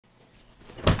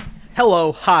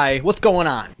Hello, hi, what's going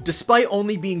on? Despite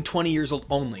only being 20 years old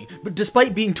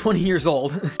despite being 20 years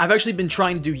old, I've actually been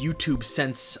trying to do YouTube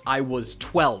since I was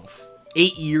 12,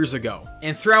 8 years ago.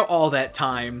 And throughout all that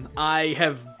time, I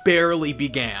have barely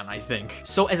began, I think.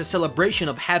 So as a celebration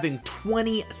of having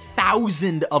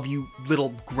 20,000 of you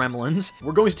little gremlins,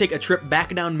 we're going to take a trip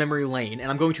back down memory lane, and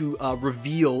I'm going to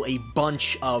reveal a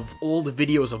bunch of old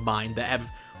videos of mine that have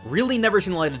really never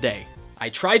seen the light of day. I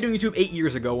tried doing YouTube 8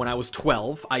 years ago when I was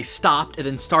 12, I stopped and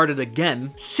then started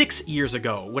again 6 years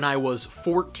ago when I was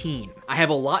 14. I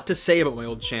have a lot to say about my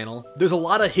old channel. There's a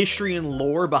lot of history and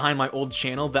lore behind my old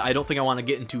channel that I don't think I want to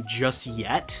get into just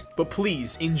yet. But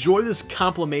please, enjoy this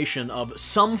compilation of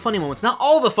some funny moments, not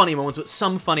all the funny moments, but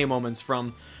some funny moments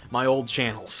from my old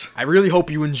channels. I really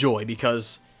hope you enjoy,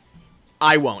 because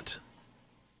I won't.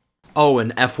 Oh,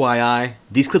 and FYI,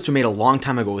 these clips were made a long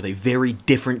time ago with a very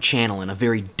different channel and a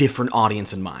very different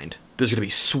audience in mind. There's gonna be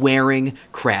swearing,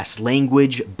 crass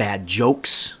language, bad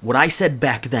jokes. What I said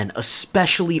back then,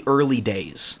 especially early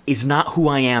days, is not who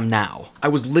I am now. I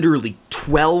was literally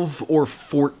 12 or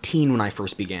 14 when I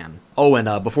first began. Oh,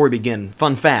 and before we begin,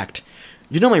 fun fact,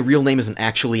 you know my real name isn't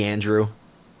actually Andrew?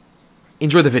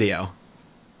 Enjoy the video.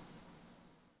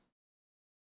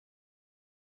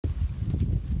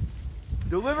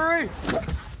 Delivery!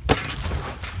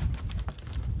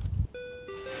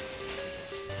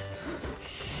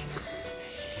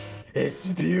 It's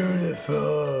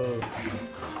beautiful.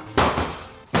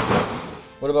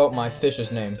 What about my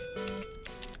fish's name?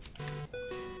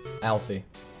 Alfie.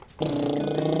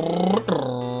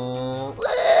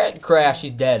 Crash,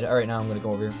 he's dead. Alright, now I'm gonna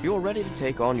go over here. You're ready to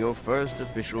take on your first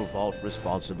official vault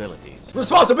responsibilities.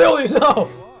 Responsibilities? No!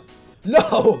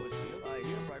 No!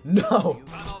 No!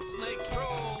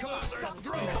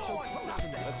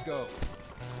 Let's go.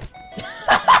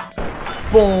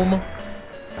 Boom.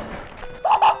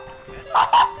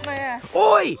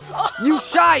 Oi! You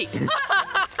shite!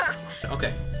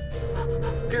 Okay.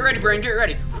 Get ready, Brain, get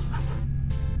ready.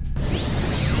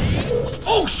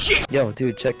 Oh, shit! Yo,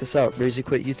 dude, check this out. Razy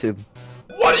quit YouTube.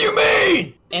 What do you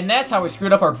mean? And that's how we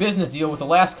screwed up our business deal with the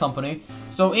last company.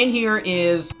 So in here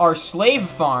is our slave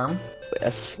farm.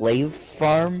 A slave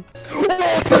farm?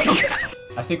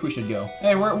 I think we should go.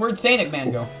 Hey, where'd Sanic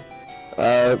Man go?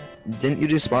 Didn't you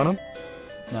just spawn him?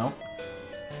 No.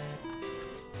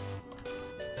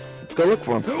 Let's go look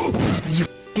for him. You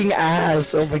fucking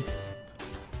ass! Oh my...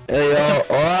 Hey, yo!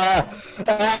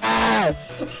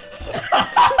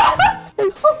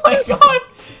 Oh my god!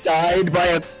 Died by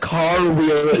a car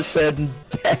wheel that said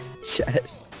death jet.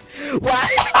 What?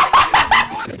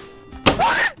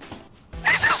 What?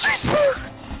 They just respawned!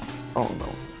 Oh no.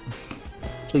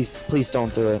 Please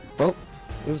don't do it. Well,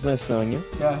 it was nice knowing you.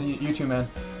 Yeah, you too, man.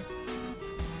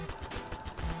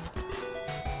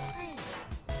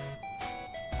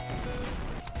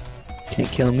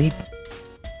 Can't kill me.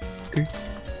 Okay.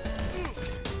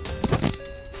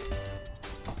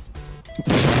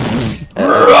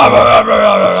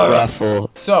 It's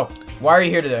Raffle. So, why are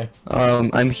you here today?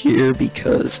 I'm here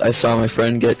because I saw my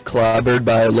friend get clobbered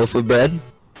by a loaf of bread.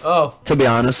 Oh. To be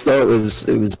honest though,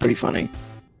 it was pretty funny.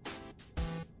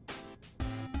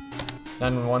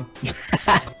 911.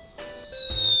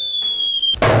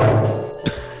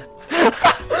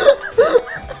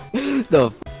 The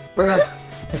f, bruh.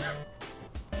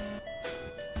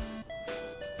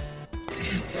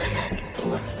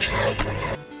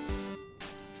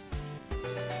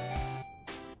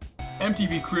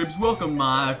 MTV Cribs, welcome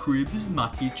my crib. This is my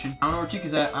kitchen. I don't know where Chick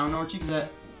is at. I don't know where Chick is at.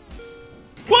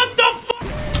 What the f?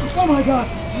 Oh my god!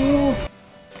 Oh.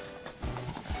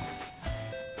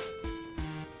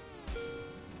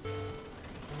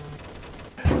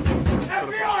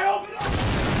 FBI, open up!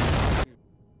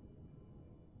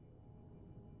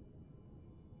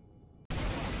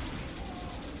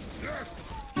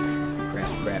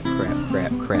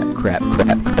 Crap.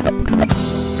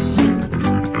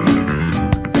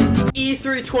 E3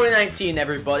 2019,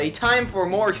 everybody. Time for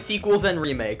more sequels and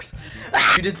remakes.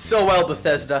 You did so well,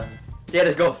 Bethesda. You had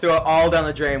to go throw it all down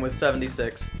the drain with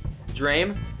 76.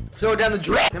 Drain? Throw it down the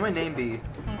drain! Can my name be?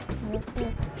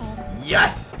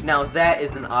 Yes! Now that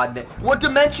is an odd name. What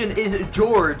dimension is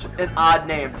George an odd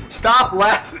name? Stop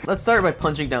laughing! Let's start by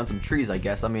punching down some trees, I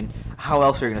guess. I mean, how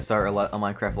else are you gonna start a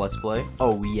Minecraft Let's Play?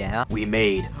 Oh yeah? We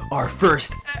made our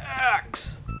first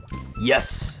axe!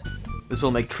 Yes! This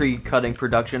will make tree cutting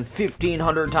production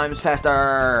 1,500 times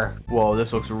faster! Whoa,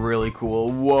 this looks really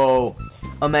cool. Whoa!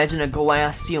 Imagine a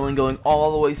glass ceiling going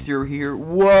all the way through here.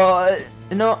 What?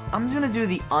 No, I'm just gonna do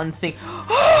the unthink.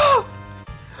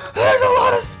 There's a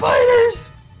lot of spiders!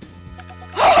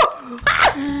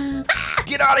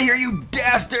 Get out of here, you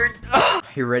dastard!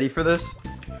 You ready for this?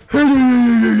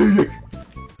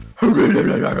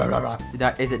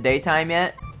 Is it daytime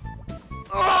yet?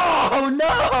 Oh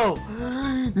no!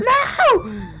 No!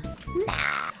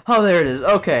 Oh, there it is.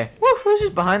 Okay. Woo, this is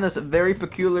behind this very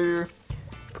peculiarly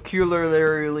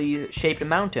shaped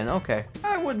mountain. Okay.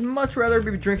 I would much rather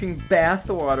be drinking bath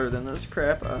water than this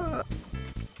crap.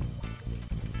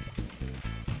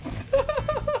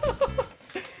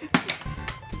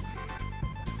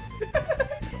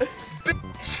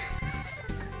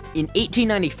 In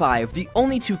 1895, the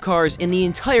only two cars in the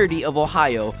entirety of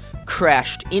Ohio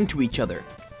crashed into each other.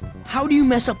 How do you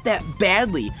mess up that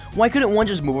badly? Why couldn't one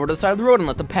just move over to the side of the road and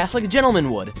let them pass like a gentleman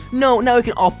would? No, now we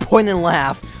can all point and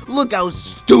laugh. Look how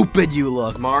stupid you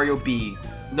look. Mario B.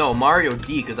 No, Mario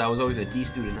D, because I was always a D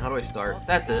student. How do I start?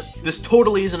 That's it. This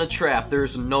totally isn't a trap.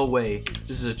 There's no way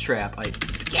this is a trap. I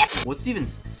skip. What's even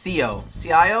CO?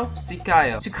 CIO?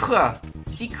 CIO?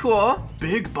 Sikho?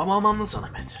 Big bum on the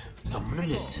summit.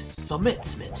 Submit.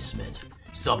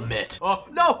 Oh,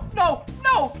 no!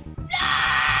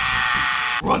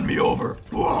 Run me over.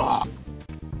 Blah.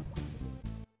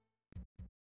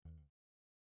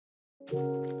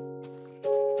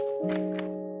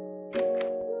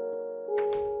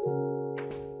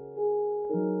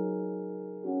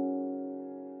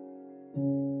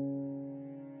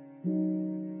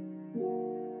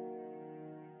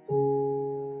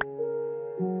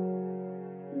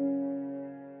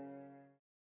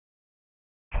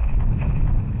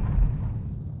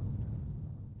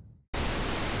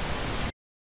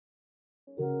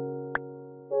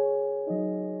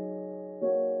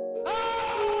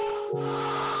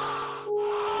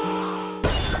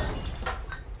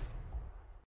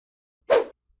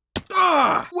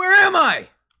 Where am I?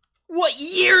 What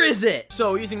year is it?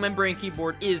 So using my brain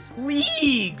keyboard is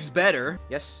leagues better.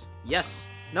 Yes,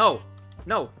 no,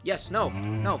 yes, no.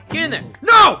 Get in there.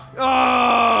 No!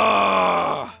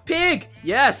 Pig!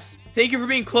 Yes! Thank you for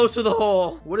being close to the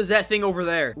hole. What is that thing over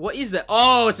there? What is that?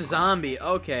 Oh, it's a zombie.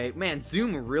 Okay. Man,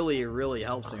 zoom really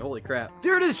helps me. Holy crap.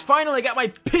 There it is. Finally, I got my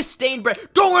piss-stained bed.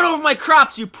 Don't run over my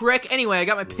crops, you prick. Anyway, I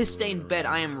got my piss-stained bed.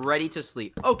 I am ready to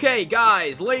sleep. Okay,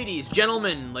 guys, ladies,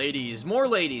 gentlemen, ladies, more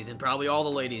ladies, and probably all the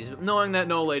ladies. Knowing that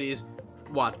no ladies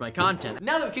watch my content.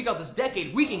 Now that we kicked off this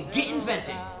decade, we can get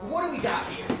inventing. What do we got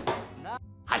here?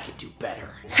 I could do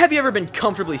better. Have you ever been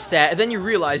comfortably sat and then you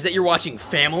realize that you're watching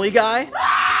Family Guy?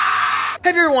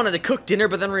 Have you ever wanted to cook dinner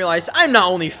but then realized I'm not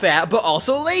only fat but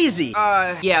also lazy?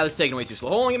 Yeah, this is taking way too slow.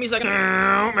 Hold on, give me a second.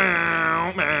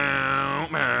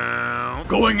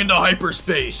 Going into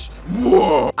hyperspace.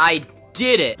 Whoa! I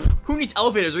did it. Who needs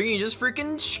elevators when you can just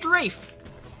freaking strafe?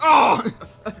 Oh!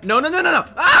 No.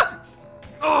 Ah!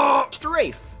 Oh!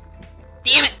 Strafe.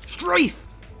 Damn it! Strafe!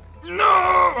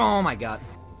 No! Oh my god.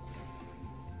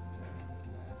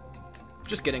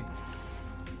 Just kidding.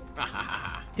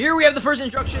 Here we have the first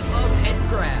instruction of head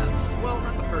crabs. Well,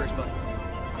 not the first, but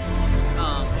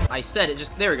I said it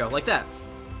just there we go, like that.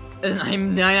 And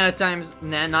I'm 9 times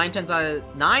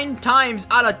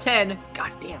out of 10.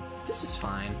 God damn, this is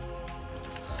fine.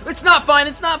 It's not fine,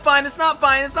 it's not fine, it's not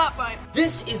fine, it's not fine.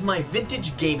 This is my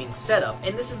vintage gaming setup,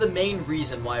 and this is the main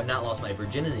reason why I've not lost my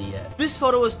virginity yet. This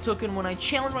photo was taken when I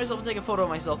challenged myself to take a photo of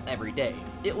myself every day.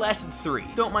 It lasted 3.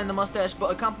 Don't mind the mustache,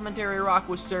 but a complimentary rock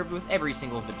was served with every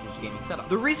single vintage gaming setup.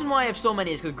 The reason why I have so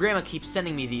many is because Grandma keeps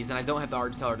sending me these and I don't have the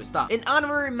heart to tell her to stop. An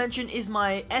honorary mention is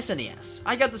my SNES.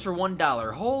 I got this for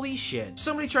 $1. Holy shit.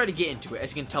 Somebody tried to get into it,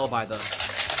 as you can tell by the...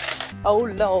 Oh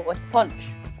Lord, punch.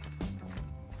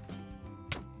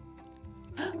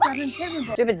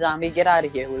 Stupid zombie, get out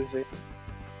of here, loser.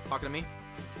 Talking to me?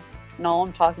 No,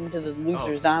 I'm talking to the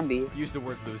loser zombie. Use the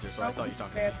word loser, so I thought you were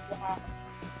talking to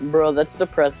me. Bro, that's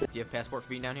depressing. Do you have a passport for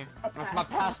being down here? That's my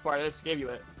passport, I just gave you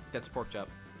it. That's a pork chop.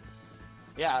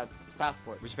 Yeah, it's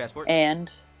passport. Where's your passport?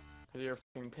 And? Cause you're a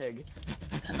fucking pig.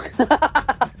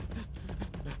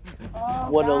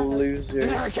 What a loser. You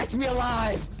never catch me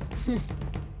alive!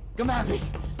 Come at me!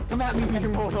 Come at me, mere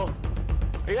mortal!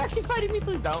 Are you actually fighting me?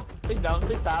 Please don't. Please don't.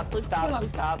 Please stop. Please stop. Please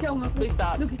stop. Please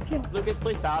stop. Lucas,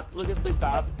 please stop. Lucas, please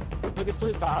stop. Lucas,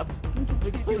 please stop.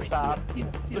 Lucas, please stop.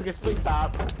 Lucas, please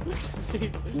stop.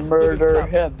 Murder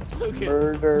him.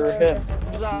 Murder him.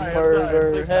 I'm sorry.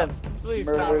 Murder him. Please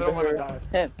stop. I don't want to die.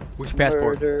 Him. Where's your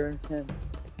passport? Murder him.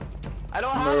 I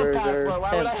don't have a passport.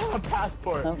 Why would I have a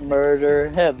passport? Murder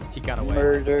him. He got away.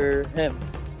 Murder him.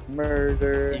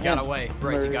 Murder He got away.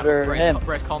 Bryce, he got Murder away. him.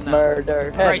 Bryce, calm down. Murder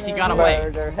him. Bryce, he got away.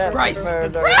 Murder him. Bryce.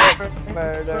 Murder him.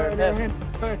 Murder him.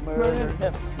 Murder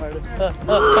him.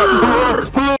 Murder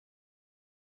him.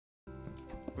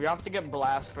 We have to get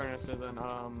blast furnaces and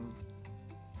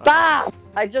Stop!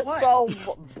 I just saw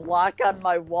a block on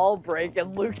my wall break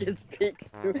and Lucas peeks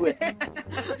through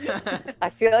it. I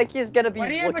feel like he's gonna be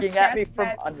looking at me from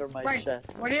under my chest.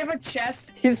 Why do you have a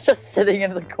chest? He's just sitting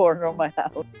in the corner of my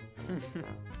house.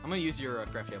 I'm gonna use your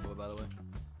craft table, by the way.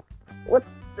 What?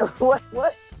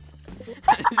 What?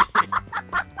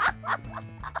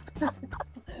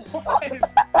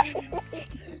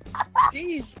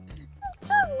 Jeez.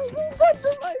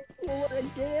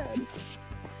 Again.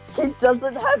 He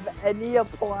doesn't have any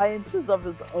appliances of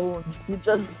his own. He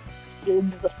just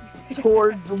digs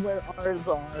towards where ours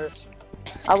are.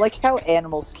 I like how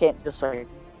animals can't just like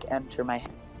enter my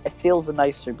head. It feels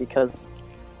nicer because,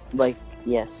 like,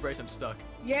 yes. Bryce, I'm stuck.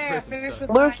 Yeah, Bryce, I'm finish stuck.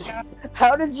 with Luke, mine.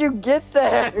 how did you get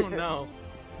there? I don't know.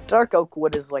 Dark oak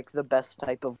wood is like the best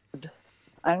type of wood.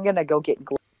 I'm gonna go get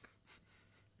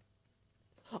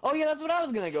Oh yeah, that's what I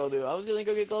was gonna go do. I was gonna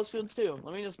go get glowstone too.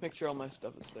 Let me just make sure all my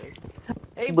stuff is safe.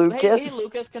 Hey, Lucas, hey,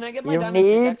 Lucas, can I get my you diamond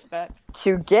need pickaxe back?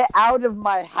 to get out of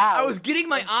my house. I was getting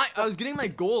my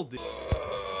gold.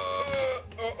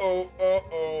 Oh,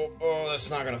 that's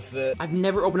not gonna fit. I've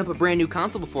never opened up a brand new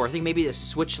console before. I think maybe the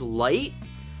Switch Lite.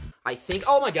 I think.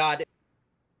 Oh my god.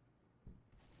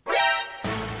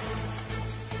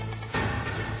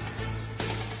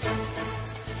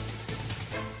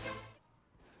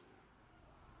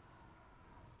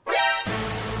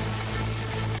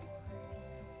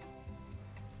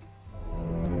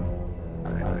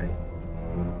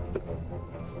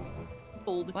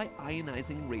 By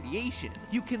ionizing radiation.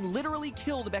 You can literally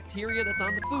kill the bacteria that's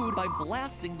on the food by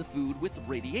blasting the food with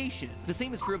radiation. The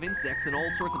same is true of insects and all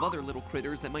sorts of other little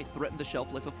critters that might threaten the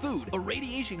shelf life of food. But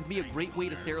radiation can be a great way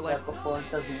to sterilize. That before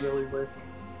it doesn't really work.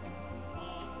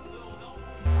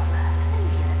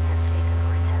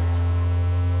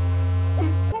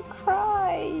 It's gonna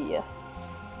cry.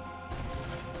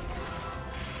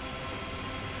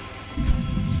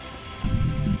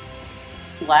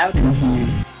 Loud.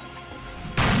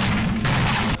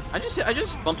 I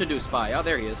just bumped into a spy. Oh,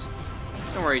 there he is.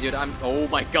 Don't worry, dude. Oh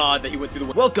my god, that he went through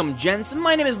the. Welcome, gents.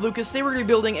 My name is Lucas. Today we're gonna be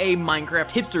building a Minecraft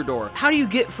hipster door. How do you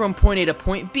get from point A to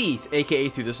point B, aka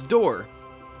through this door?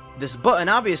 This button,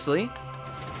 obviously.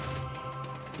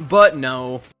 But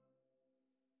no.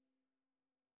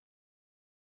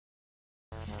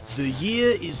 The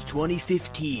year is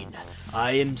 2015.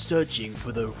 I am searching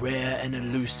for the rare and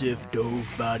elusive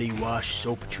Dove Body Wash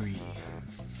soap tree.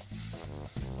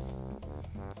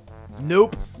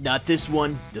 Nope, not this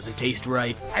one. Doesn't taste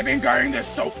right. I've been guarding this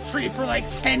soap tree for like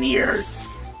 10 years.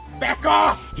 Back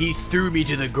off! He threw me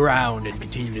to the ground and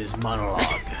continued his monologue.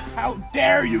 How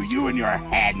dare you and your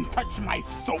hand touch my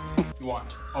soap? You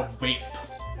want a vape?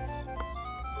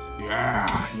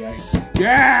 Yeah.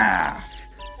 Yeah.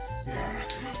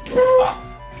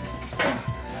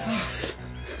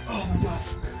 Oh my god.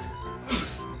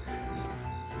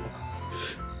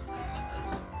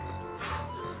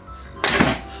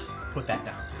 Put that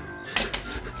down.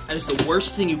 That is the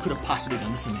worst thing you could have possibly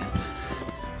done. Listen, man.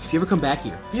 If you ever come back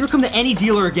here, if you ever come to any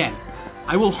dealer again,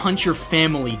 I will hunt your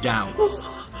family down. Do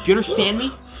you understand me?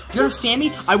 Do you understand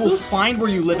me? I will find where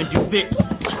you live and do this.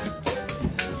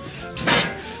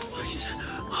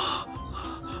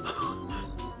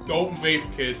 Don't vape,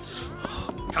 kids.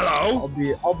 Hello?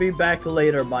 I'll be back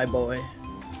later, my boy.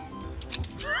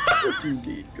 What do you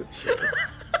need, good sir?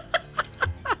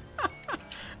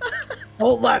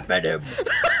 Don't laugh at him.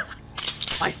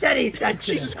 I said he said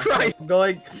Jesus Christ. I'm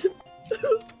going.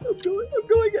 I'm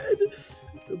going in.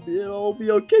 It'll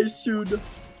be okay soon.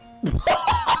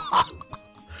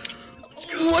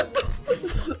 What the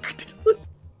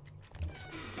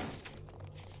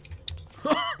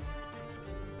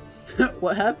fuck?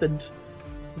 What happened?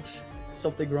 Is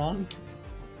something wrong?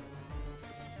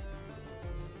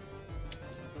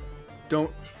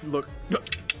 Don't look.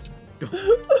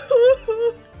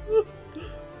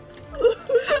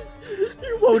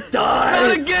 You won't die!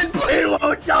 Not again, please! You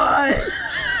won't die!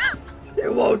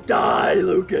 You won't die,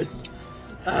 Lucas!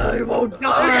 You won't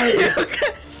die!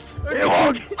 You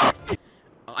won't die!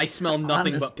 I smell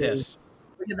nothing but Honestly. piss.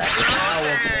 Look at that.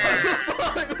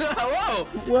 Hello!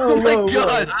 Whoa, Oh my whoa,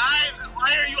 god!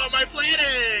 Why are you on my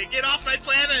planet? Get off my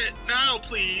planet now,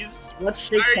 please. Let's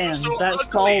shake Why are you hands. so That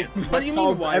ugly? solves, What that do you mean,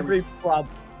 solves why every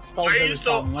problem. Why are you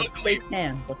so Let's ugly? shake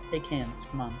hands. Let's shake hands.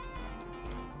 Come on.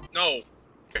 No.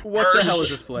 What the First, hell is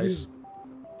this place?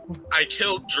 I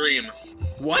killed Dream.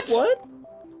 What? What?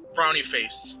 Frowny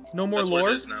face. No more That's lore?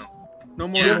 what it is now. No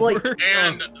more Yeah, lore?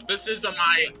 and this is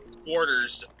my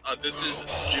quarters. This is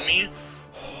Jimmy.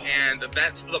 And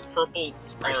that's the purple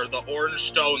or the orange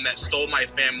stone that stole my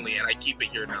family, and I keep it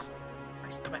here now.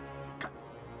 Come on.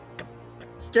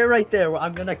 Stay right there.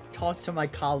 I'm gonna talk to my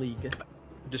colleague.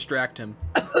 distract him.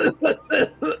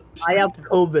 I have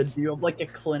COVID. Do you have like a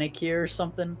clinic here or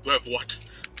something? You have what?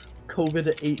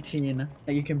 COVID-18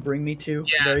 that you can bring me to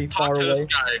Yeah, very talk far to away? this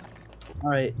guy.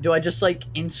 Alright, do I just like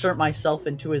insert myself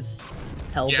into his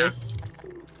pelvis?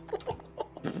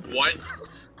 What?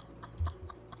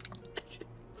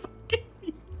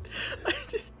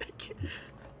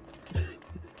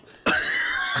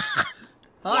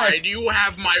 Why do you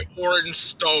have my orange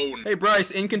stone? Hey Bryce,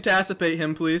 incapacitate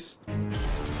him, please.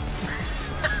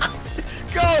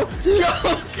 Go!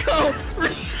 Go! Go!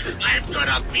 I'm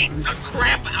gonna beat the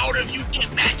crap out of you.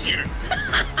 Get back here.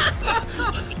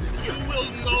 You will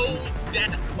know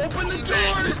that. Open the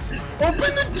doors!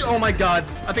 Open the door! Oh my god.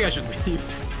 I think I should leave.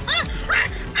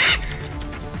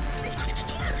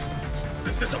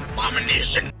 This is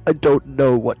abomination. I don't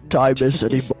know what time is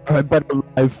anymore. I've been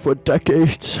alive for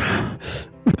decades.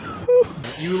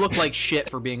 You look like shit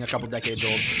for being a couple decades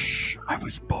old. Shh, I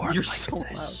was born You're like so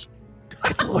this.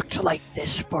 I've looked like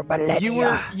this for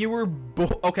millennia. You were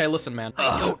okay, listen, man.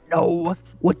 I don't know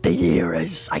what the year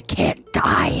is. I can't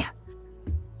die.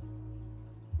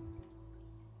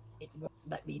 It won't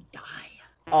let me die.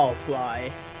 I'll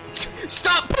fly.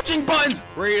 Stop pushing buttons!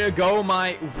 Ready to go,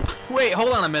 my... Wait,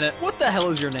 hold on a minute. What the hell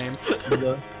is your name?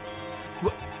 The.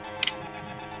 What?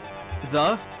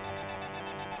 The?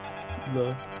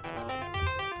 The.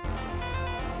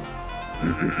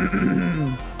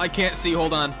 I can't see,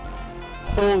 hold on.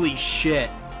 Holy shit.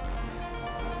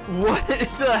 What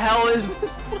the hell is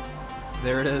this?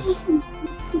 There it is.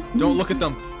 Don't look at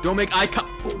them. Don't make eye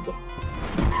contact.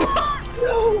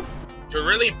 No! You're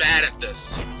really bad at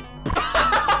this.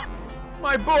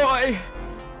 My boy!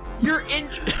 You're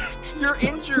injured. You're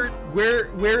injured.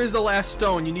 Where is the last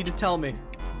stone? You need to tell me.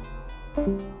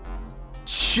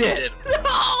 Shit.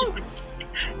 No!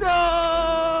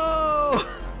 No!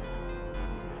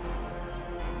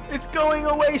 It's going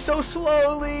away so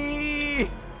slowly!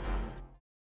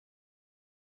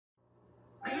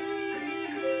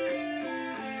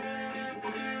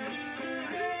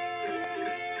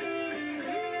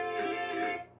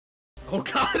 Oh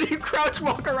god, you crouch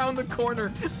walk around the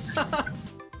corner!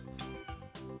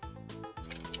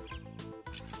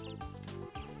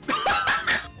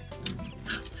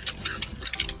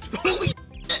 Holy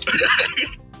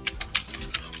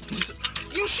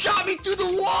You shot me through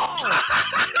the wall!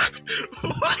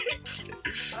 What?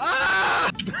 Ah!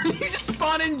 You just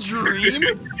spawn in Dream?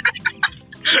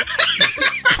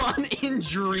 Spawn in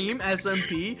Dream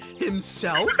SMP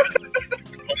himself?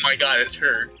 Oh my god, it's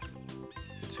her.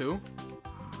 It's who?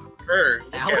 Her.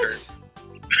 Look Alex?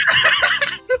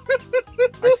 I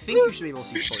think you should be able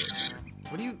to see toilets.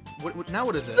 What do you... What now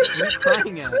what is it? What are you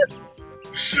crying at?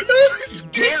 It's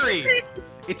Gary!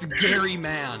 It's Gary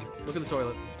Man. Look at the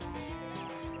toilet.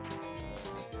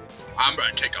 I'm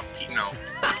gonna take a peek now.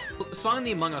 Spawn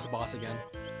the Among Us boss again.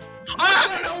 Ah!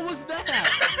 What the hell was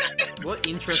that? What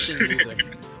interesting music.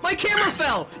 My camera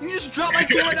fell! You just dropped my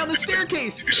camera down the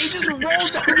staircase! It just rolled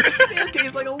down the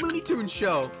staircase like a Looney Tunes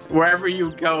show. Wherever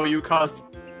you go, you cause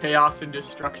chaos and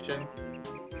destruction.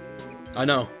 I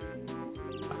know.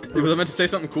 Was I meant to say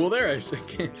something cool there?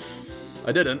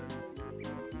 I didn't.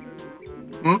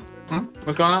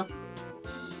 What's going on?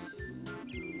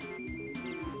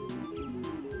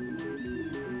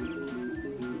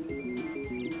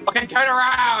 Okay, turn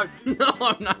around! No,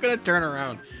 I'm not gonna turn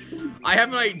around. I have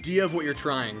an idea of what you're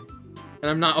trying, and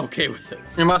I'm not okay with it.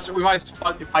 We must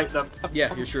fight them.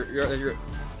 Yeah, you're sure. You're...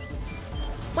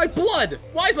 My blood!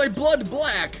 Why is my blood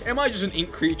black? Am I just an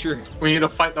ink creature? We need to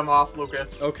fight them off, Lucas.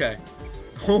 Okay.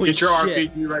 Holy Get your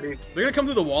shit. RPG ready. They're gonna come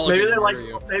through the wall Maybe again they like. and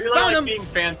murder you. Maybe they Found like him! being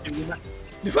fancy.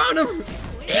 You found him!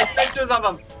 Take pictures of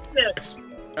them.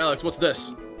 Alex, what's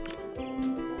this?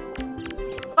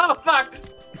 Oh fuck!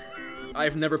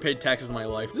 I've never paid taxes in my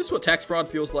life. Is this what tax fraud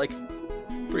feels like?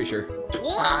 Pretty sure.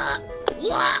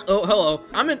 Oh, hello.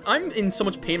 I'm in so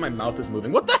much pain my mouth is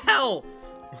moving. What the hell?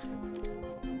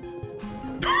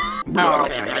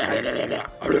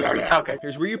 Okay.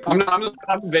 Here's where you I'm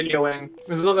videoing.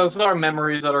 Those are our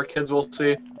memories that our kids will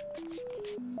see.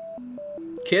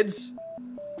 Kids?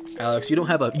 Alex, you don't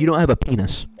have a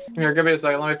penis. Here, give me a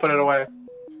second. Let me put it away.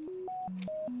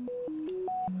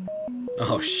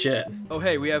 Oh shit. Oh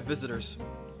hey, we have visitors.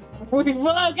 Who the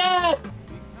fuck is?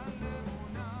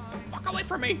 Fuck away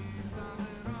from me!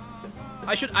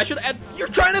 I should add. You're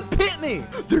trying to pit me!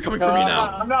 They're coming for me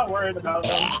now. I'm not worried about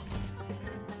them.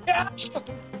 Yeah.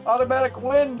 Automatic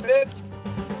win, bitch.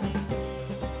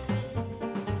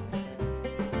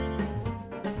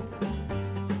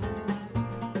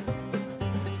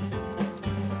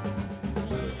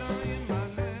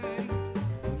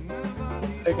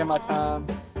 Taking my time.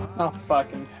 Oh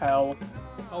fucking hell.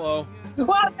 Hello.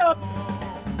 What the?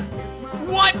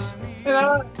 What?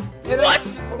 What?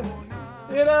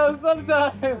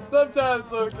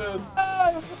 Sometimes, Lucas.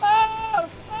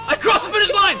 I crossed the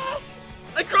finish line!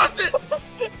 I crossed it!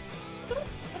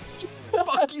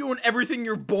 Fuck you and everything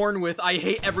you're born with. I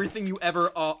hate everything you ever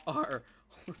are.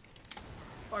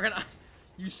 Fucking,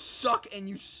 you suck and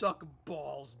you suck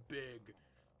balls big.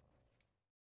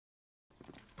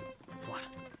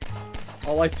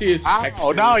 All I see is texture.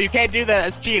 Oh no, you can't do that.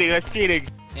 That's cheating. That's cheating.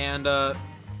 And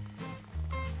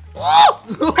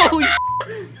holy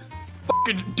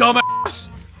fucking dumbass!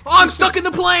 Oh, I'm stuck in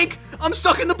the plank! I'm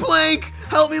stuck in the plank!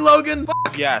 Help me, Logan!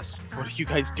 Fuck. Yes. What are you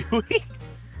guys doing?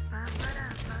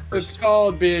 It's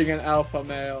called being an alpha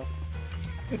male.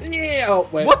 Yeah. Oh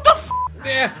wait. What the f?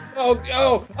 Yeah. Oh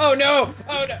no. Oh no.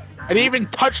 I didn't even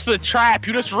touch the trap.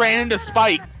 You just ran into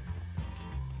Spike.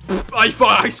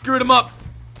 I screwed him up.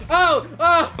 Oh.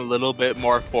 Oh. A little bit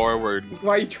more forward.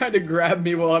 Why are you trying to grab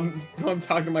me while I'm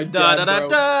talking to my Da dad, da bro?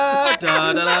 da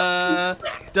da da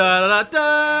da da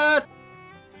da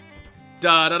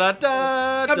da da da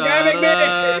da. Stop grabbing me!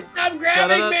 Stop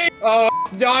grabbing me! Oh,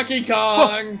 Donkey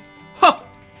Kong! Huh.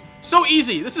 So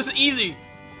easy. This is easy.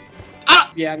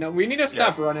 Yeah, no, we need to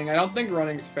stop running. I don't think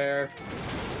running's fair.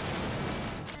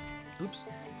 Oops.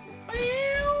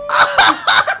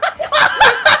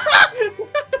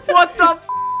 What the f?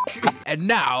 And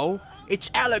now,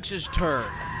 it's Alex's turn.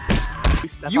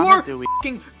 You are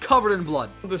f***ing covered in blood.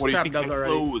 This What do you trap think does your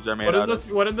already. clothes are made out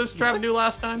of? What did this trap do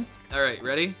last time? Alright,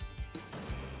 ready?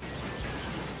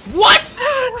 What?!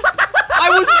 I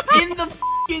was in the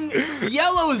f***ing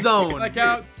yellow zone! Like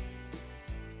out.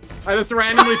 I just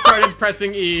randomly started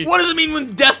pressing E. What does it mean when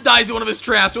Death dies to one of his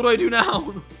traps? What do I do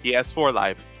now? He has 4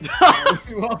 life.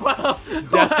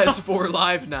 Death has 4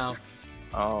 lives now.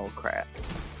 Oh crap.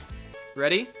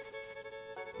 Ready?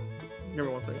 Give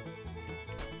me 1 second.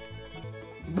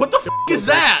 What the f is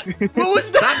that? What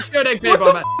was that? Stop shooting people.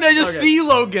 What the f did I just see,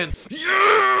 Logan?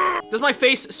 Yeah! Does my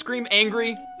face scream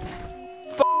angry?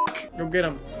 Fuck! Go get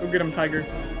him. Go get him, Tiger.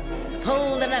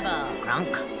 Pull the lever,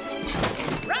 Gronk.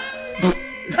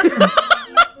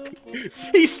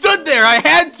 He stood there. I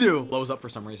had to. Blows up for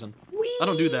some reason. I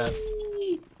don't do that.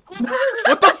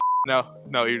 What the f?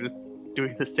 No, you're just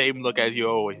doing the same look as you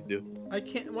always do. I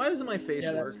can't. Why doesn't my face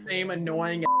work? That same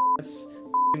annoying ass,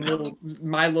 little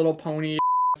My Little Pony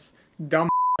ass, dumb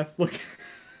ass look.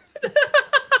 The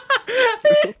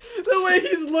way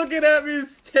he's looking at me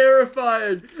is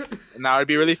terrifying. Now it'd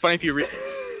be really funny if you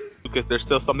because there's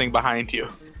still something behind you.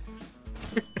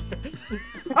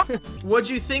 What'd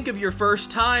you think of your first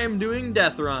time doing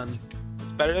Death Run?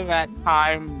 It's better than that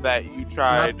time that you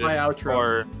tried. Not my outro.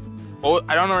 Or, well,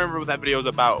 I don't remember what that video was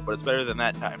about, but it's better than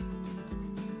that time.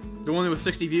 The one with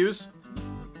 60 views?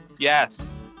 Yes.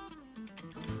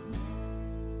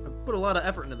 I put a lot of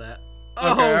effort into that. Okay,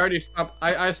 I already stopped.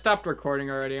 I stopped recording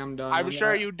already. I'm done. I'm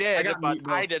sure you did, but meatballs.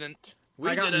 I didn't.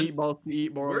 I got meatballs to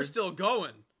eat, boy. We're still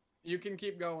going. You can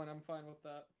keep going. I'm fine with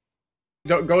that.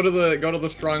 Go to the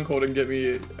stronghold and get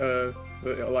me the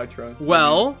elytra.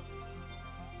 Well,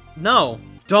 no.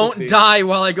 Don't die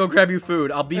while I go grab you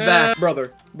food. I'll be back.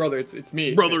 Brother, it's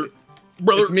me. Brother.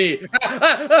 It's me.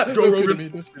 Joe Rogan.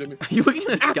 Don't shoot at me. Are you looking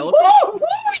at a skeleton? Oh,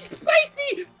 it's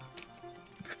spicy!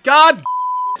 God,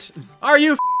 are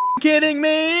you kidding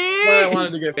me? Well, I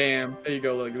wanted to get bam. There you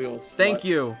go, like little. Thank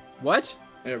you. What?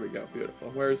 There we go.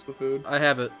 Beautiful. Where's the food? I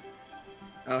have it.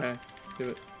 Okay, give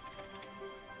it.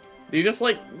 Do you just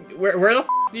like where the f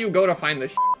do you go to find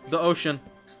this? The ocean.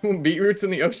 Beetroots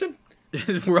in the ocean?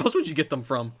 Where else would you get them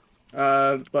from?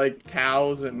 Like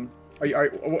cows and.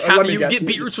 You get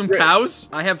beetroots from cows?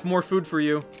 I have more food for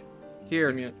you.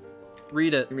 Here. Give me it.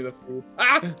 Read it. Give me the food.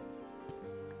 Ah!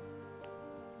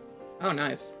 Oh,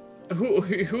 nice.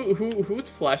 Whose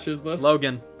flesh is this?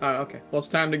 Logan. Oh, okay. Well, it's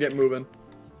time to get moving.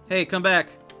 Hey, come back.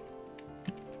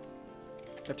 I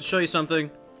have to show you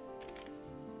something.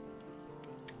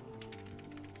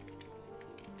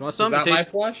 You want some? Is that my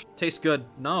flesh? Tastes good.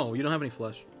 No, you don't have any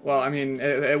flesh. Well, I mean,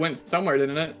 it went somewhere,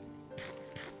 didn't it?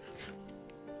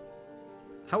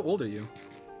 How old are you?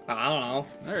 I don't know.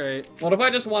 Alright. What if I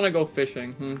just want to go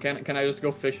fishing? Can I just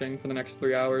go fishing for the next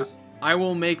 3 hours? I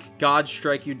will make God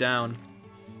strike you down.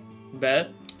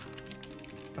 Bet?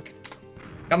 Okay.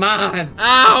 Come on!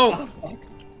 Ow!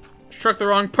 Struck the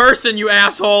wrong person, you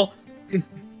asshole!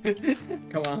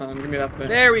 Come on, give me that thing.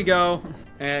 There we go.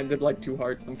 And did like 2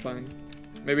 hearts, I'm fine.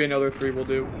 Maybe another 3 will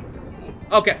do.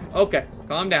 Okay,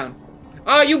 calm down.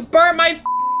 Oh, you burnt my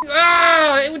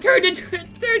it turned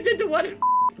into what?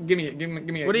 Give me it, give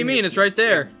me it. What do you mean? It's right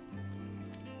there.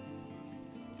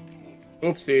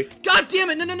 Oopsie. God damn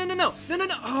it! No, no, no, no, no, no, no,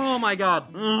 no! Oh my god.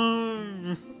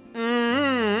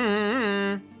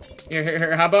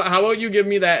 Here, how about you give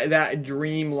me that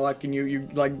dream luck and you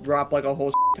like drop like a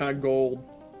whole ton of gold.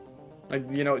 Like,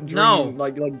 you know, dream, no.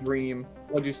 like dream.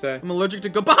 What'd you say? I'm allergic to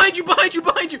go behind you, behind you,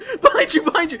 behind you, behind you,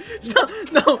 behind you. Stop!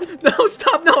 No, no,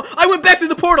 stop! No! I went back through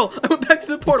the portal. I went back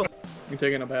through the portal. I'm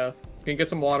taking a bath. Can you get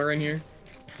some water in here?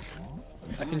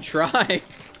 I can try.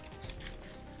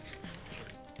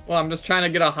 Well, I'm just trying to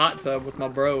get a hot tub with my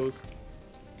bros.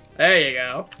 There you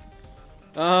go.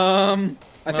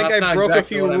 I think I broke a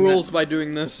few rules by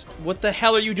doing this. What the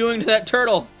hell are you doing to that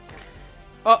turtle?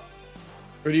 Oh.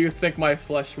 Where do you think my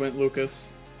flesh went,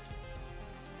 Lucas?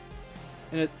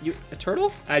 And a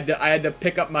turtle? I had to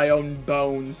pick up my own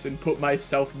bones and put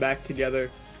myself back together.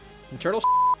 And turtle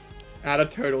Not a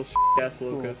turtle yes,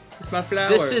 Lucas. It's my flower.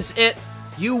 This is it.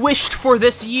 You wished for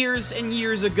this years and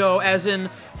years ago, as in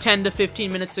 10 to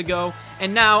 15 minutes ago.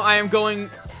 And now I am going...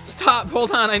 Stop,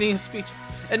 hold on, I need a speech.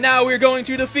 And now we're going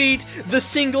to defeat the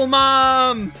single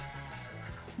mom!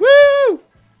 Woo!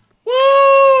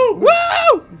 Woo!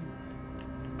 Woo!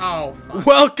 Oh, fuck.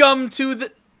 Welcome to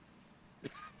the...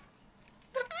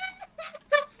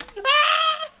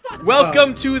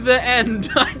 Welcome to the end.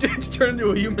 I just turned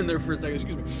into a human there for a second,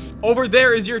 excuse me. Over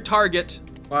there is your target.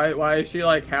 Why is she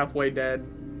like halfway dead?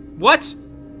 What?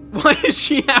 Why is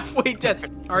she halfway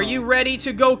dead? Are you ready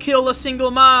to go kill a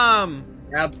single mom?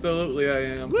 Absolutely I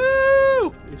am.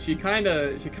 Woo! She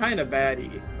kinda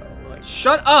baddie. Like,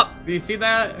 shut up! Do you see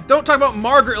that? Don't talk about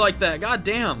Margaret like that. God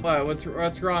damn. What? What's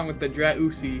wrong with the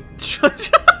Drausi?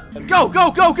 Go,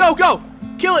 go, go, go, go!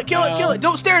 Kill it, kill it, kill it!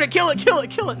 Don't stare at it, kill it, kill it,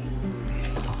 kill it!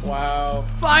 Wow.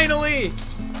 Finally!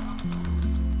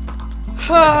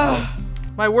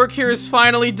 My work here is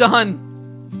finally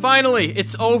done. Finally,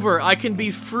 it's over. I can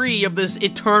be free of this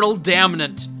eternal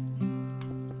damnant.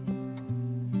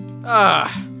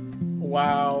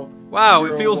 Wow. Wow,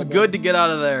 it feels good to get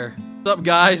out of there. What's up,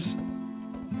 guys?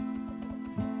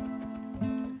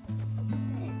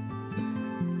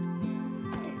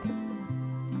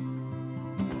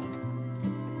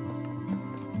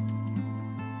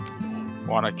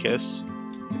 Wanna kiss?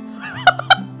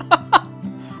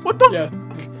 What the f?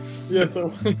 Yeah,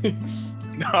 so...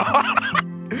 No.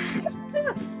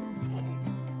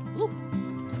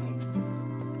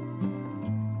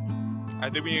 I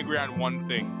think we agree on one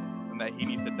thing, and that he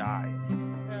needs to die.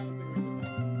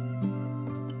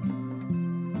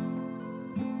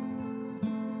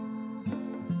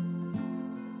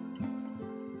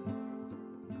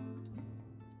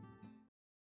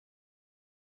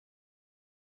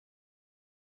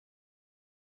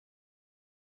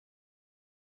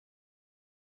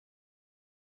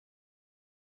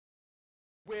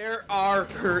 Where are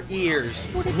her ears?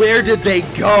 Where did they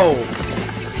go?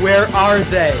 Where are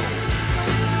they?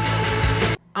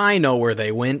 I know where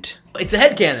they went. It's a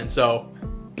headcanon, so...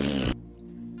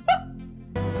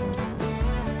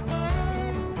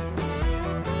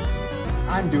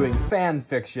 I'm doing fan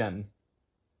fiction.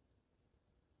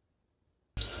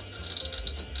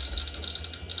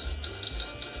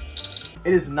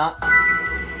 It is not...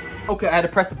 Okay, I had to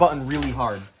press the button really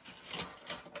hard.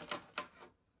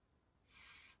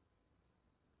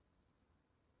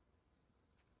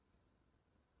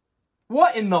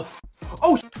 What in the f-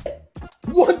 Oh shit!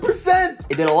 1%!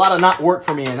 It did a lot of not work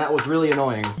for me and that was really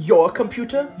annoying. Your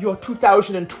computer? Your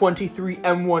 2023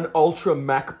 M1 Ultra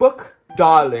MacBook?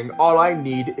 Darling, all I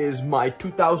need is my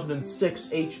 2006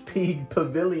 HP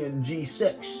Pavilion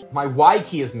G6. My Y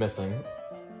key is missing.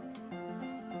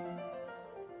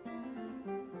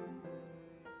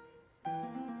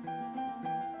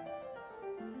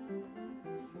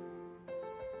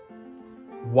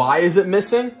 Why is it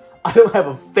missing? I don't have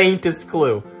a faintest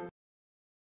clue.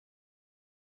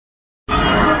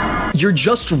 You're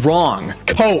just wrong.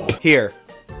 Cope. Here.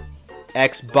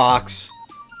 Xbox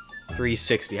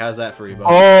 360. How's that for you, bud?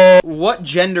 Oh. What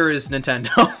gender is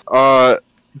Nintendo?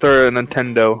 They're a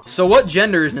Nintendo. So what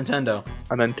gender is Nintendo?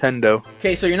 A Nintendo.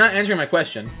 Okay, so you're not answering my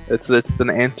question. It's an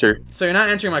answer. So you're not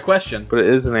answering my question. But it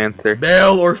is an answer.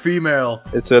 Male or female?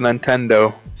 It's a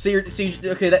Nintendo.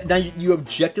 Okay, now you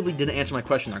objectively didn't answer my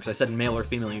question there, because I said male or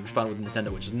female and you responded with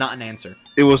Nintendo, which is not an answer.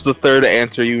 It was the third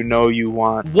answer you know you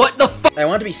want. What the fuck? I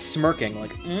want to be smirking,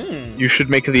 like, You should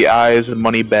make the eyes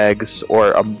money bags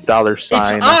or a dollar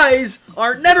sign. Its eyes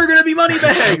are never gonna be money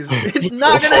bags! It's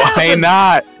not gonna happen! Why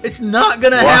not? It's not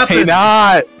gonna happen! Why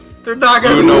not? They're not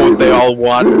gonna- You know what they all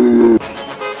want.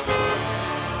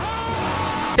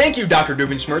 Thank you, Dr.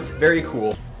 Doofenshmirtz. Very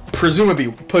cool. Presumably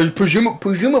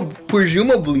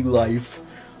life.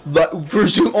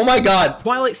 Oh my god.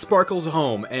 Twilight Sparkle's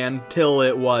home until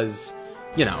it was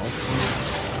you know.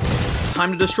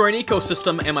 Time to destroy an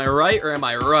ecosystem, am I right or am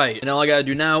I right? And all I gotta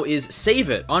do now is save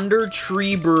it. Under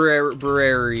Tree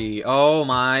Brewery. Oh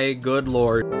my good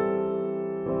lord.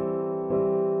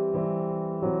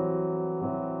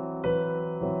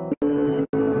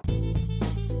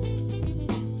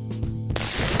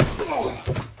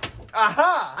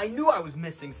 Aha! I knew I was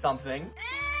missing something.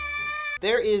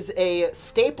 There is a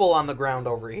staple on the ground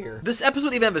over here. This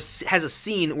episode even has a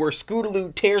scene where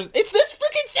Scootaloo tears— It's this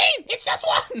freaking scene! It's this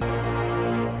one!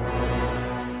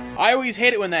 I always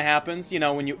hate it when that happens, you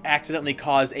know, when you accidentally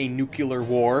cause a nuclear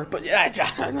war, but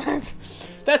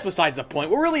that's besides the point.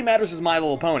 What really matters is My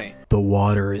Little Pony. The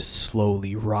water is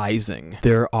slowly rising.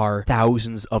 There are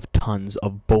thousands of tons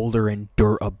of boulder and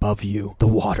dirt above you. The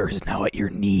water is now at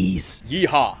your knees.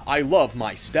 Yeehaw, I love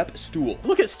my step stool.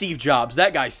 Look at Steve Jobs,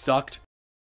 that guy sucked.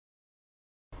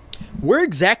 Where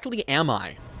exactly am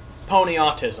I? Pony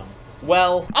autism.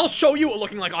 Well, I'll show you what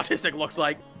looking like autistic looks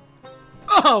like.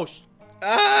 Oh,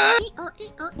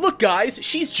 look guys,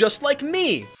 she's just like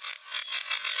me.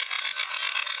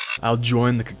 I'll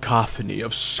join the cacophony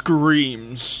of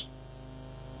screams.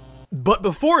 But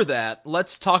before that,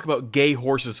 let's talk about gay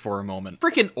horses for a moment.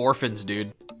 Freaking orphans,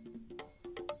 dude.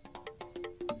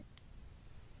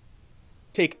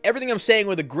 Take everything I'm saying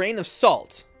with a grain of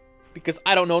salt, because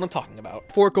I don't know what I'm talking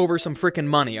about. Fork over some freaking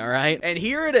money, alright? And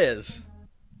here it is.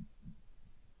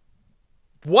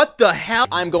 What the hell?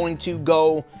 I'm going to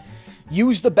go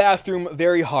use the bathroom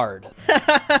very hard.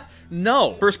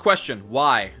 No. First question,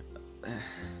 why?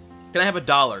 Can I have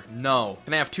 $1? No.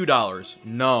 Can I have $2?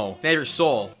 No. Can I have your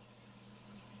soul?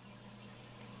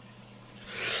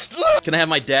 Can I have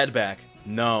my dad back?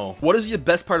 No. What is the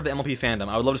best part of the MLP fandom?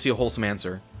 I would love to see a wholesome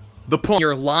answer. The point.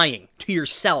 You're lying to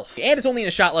yourself. And it's only in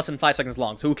a shot less than 5 seconds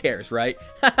long, so who cares, right?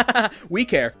 We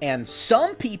care. And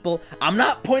some people, I'm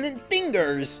not pointing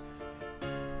fingers,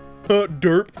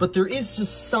 derp. But there is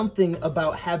just something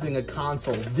about having a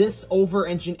console this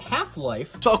over-engined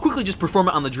Half-Life. So I'll quickly just perform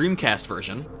it on the Dreamcast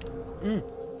version.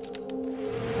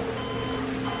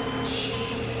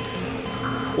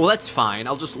 Well, that's fine.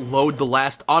 I'll just load the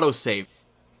last autosave.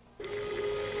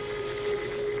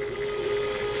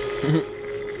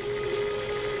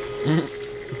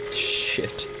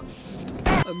 Shit.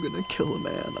 I'm gonna kill a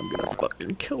man. I'm gonna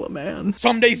fucking kill a man.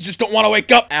 Some days you just don't want to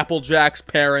wake up. Applejack's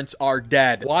parents are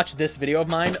dead. Watch this video of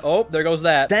mine. Oh, there goes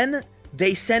that. Then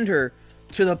they send her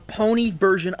to the pony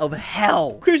version of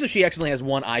hell. Who cares if she accidentally has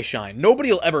one eye shine?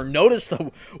 Nobody will ever notice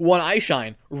the one eye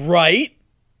shine, right?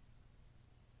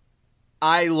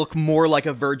 I look more like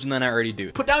a virgin than I already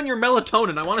do. Put down your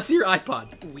melatonin. I want to see your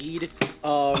iPod. Weed.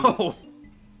 Oh.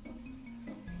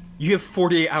 You have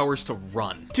 48 hours to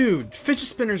run. Dude, fidget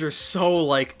spinners are so,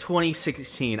 like,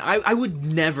 2016. I would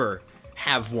never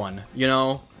have one, you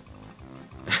know?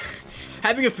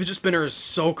 Having a fidget spinner is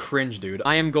so cringe, dude.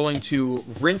 I am going to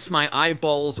rinse my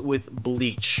eyeballs with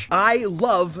bleach. I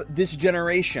love this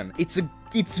generation. It's a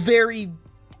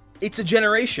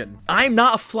generation. I'm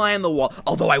not a fly on the wall,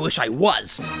 although I wish I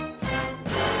was. I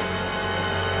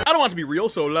don't want it to be real,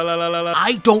 so la la la la la.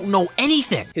 I don't know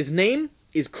anything. His name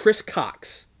is Chris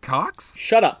Cox. Cox?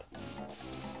 Shut up.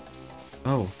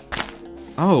 Oh.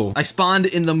 Oh. I spawned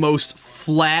in the most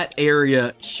flat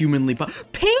area humanly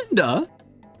Panda?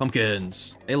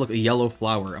 Pumpkins. Hey, look, a yellow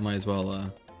flower. I might as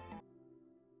well,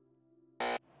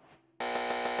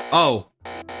 Oh.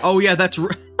 Oh, yeah, that's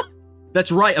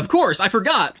that's right. Of course, I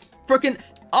forgot. Frickin'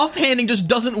 offhanding just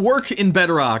doesn't work in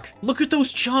Bedrock. Look at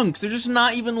those chunks. They're just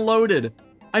not even loaded.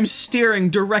 I'm staring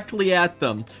directly at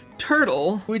them.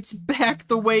 Turtle, it's back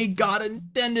the way God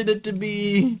intended it to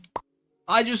be.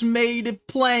 I just made it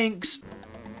planks.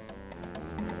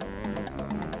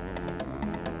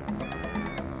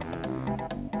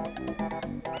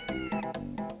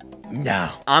 No.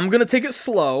 I'm gonna take it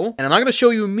slow, and I'm not gonna show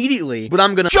you immediately, but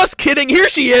I'm gonna— Just kidding, here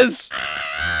she is!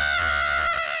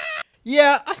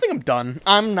 Yeah, I think I'm done.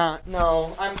 I'm not,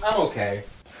 no, I'm okay.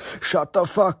 Shut the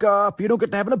fuck up, you don't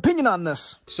get to have an opinion on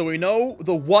this. So we know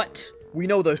the what, we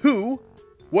know the who,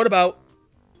 what about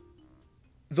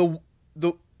the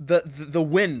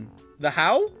when? The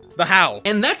how? The how.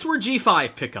 And that's where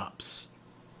G5 pickups.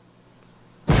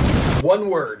 One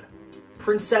word.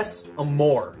 Princess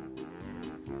Amore.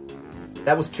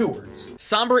 That was 2 words.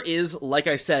 Sombra is, like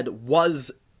I said, that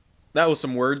was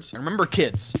some words. Remember,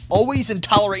 kids, always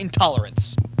tolerate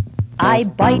intolerance. I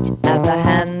bite at the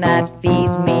hand that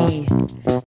feeds me.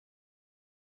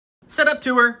 Setup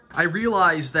tour. I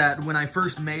realized that when I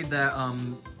first made that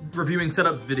reviewing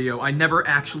setup video, I never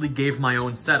actually gave my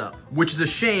own setup, which is a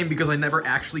shame because I never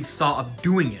actually thought of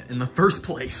doing it in the first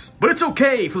place. But it's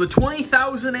okay, for the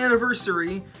 20,000th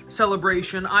anniversary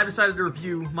celebration, I decided to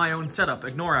review my own setup.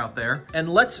 Ignore out there. And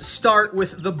let's start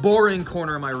with the boring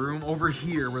corner of my room over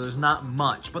here where there's not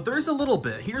much, but there is a little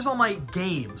bit. Here's all my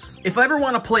games. If I ever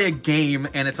want to play a game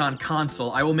and it's on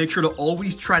console, I will make sure to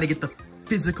always try to get the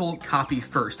physical copy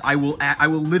first. I will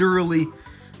literally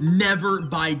never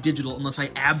buy digital unless I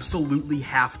absolutely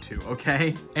have to,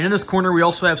 okay? And in this corner, we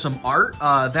also have some art.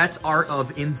 That's art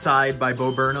of Inside by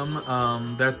Bo Burnham.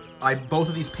 Both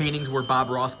of these paintings were Bob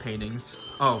Ross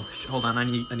paintings. Oh, hold on, I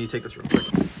need to take this real quick.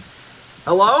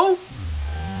 Hello?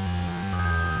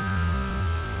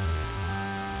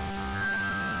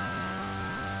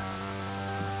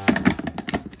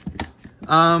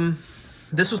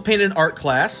 This was painted in art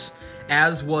class,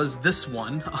 as was this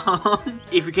one.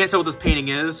 If you can't tell what this painting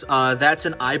is, that's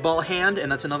an eyeball hand,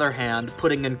 and that's another hand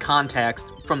putting in context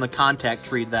from the contact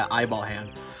tree to that eyeball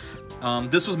hand.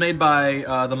 This was made by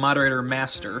the moderator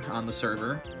Master on the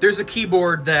server. There's a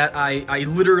keyboard that I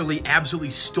literally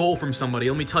absolutely stole from somebody.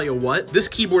 Let me tell you what, this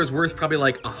keyboard is worth probably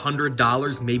like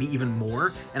 $100, maybe even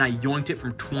more, and I yoinked it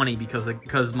from 20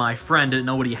 because my friend didn't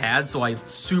know what he had, so I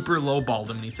super lowballed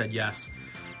him and he said yes.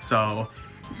 So,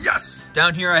 yes!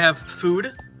 Down here I have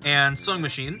food and sewing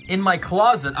machine. In my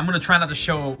closet, I'm gonna try not to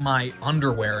show my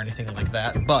underwear or anything like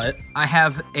that, but I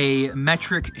have a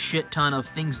metric shit ton of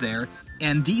things there,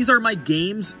 and these are my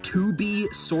games to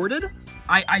be sorted.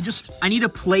 I need a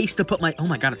place to put my, oh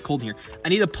my god, it's cold in here. I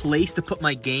need a place to put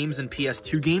my games and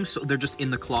PS2 games, so they're just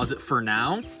in the closet for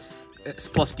now.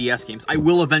 Plus DS games. I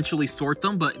will eventually sort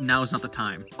them, but now is not the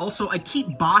time. Also, I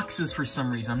keep boxes for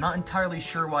some reason. I'm not entirely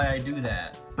sure why I do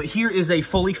that. But here is a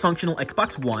fully functional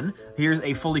Xbox One. Here's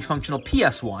a fully functional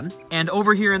PS1. And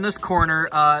over here in this corner,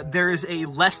 there is a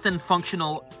less than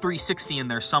functional 360 in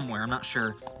there somewhere. I'm not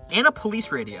sure. And a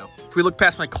police radio. If we look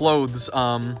past my clothes,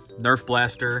 Nerf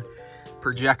blaster,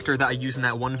 projector that I used in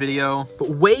that one video.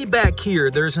 But way back here,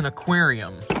 there's an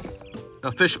aquarium.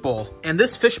 A fishbowl. And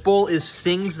this fishbowl is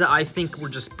things that I think were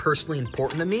just personally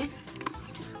important to me.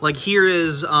 Like here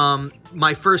is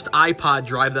my first iPod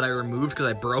drive that I removed because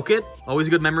I broke it. Always a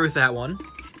good memory with that one.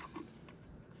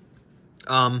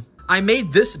 I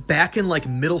made this back in like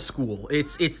middle school.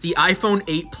 It's the iPhone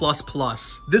 8 Plus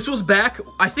Plus. This was back,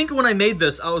 I think when I made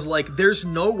this, I was like, there's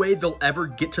no way they'll ever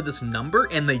get to this number,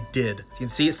 and they did. So you can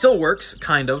see it still works,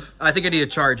 kind of. I think I need to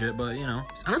charge it, but you know.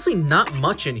 There's honestly not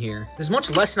much in here. There's much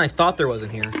less than I thought there was in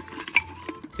here.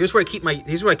 Here's where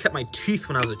I kept my teeth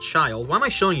when I was a child. Why am I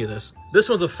showing you this? This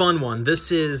one's a fun one.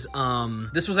 This is,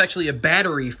 this was actually a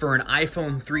battery for an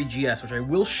iPhone 3GS, which I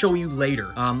will show you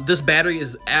later. This battery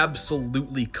is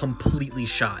absolutely, completely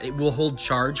shot. It will hold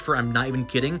charge for, I'm not even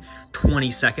kidding, 20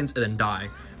 seconds and then die.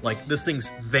 Like, this thing's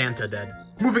Vanta dead.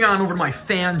 Moving on over to my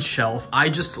fan shelf, I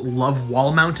just love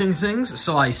wall mounting things,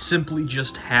 so I simply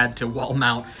just had to wall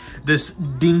mount this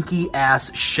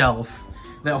dinky-ass shelf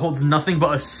that holds nothing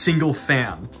but a single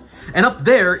fan. And up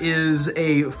there is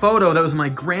a photo that was in my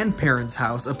grandparents'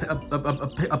 house,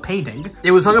 a painting.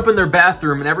 It was hung up in their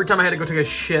bathroom, and every time I had to go take a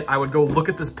shit, I would go look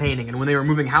at this painting, and when they were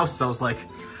moving houses, I was like,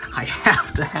 I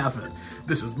have to have it.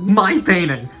 This is my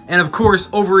painting. And of course,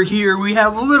 over here, we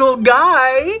have little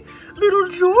guy, little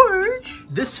George.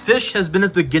 This fish has been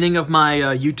at the beginning of my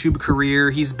YouTube career.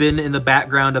 He's been in the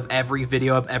background of every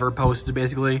video I've ever posted,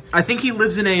 basically. I think he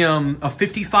lives in a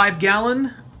 55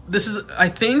 gallon. This is, I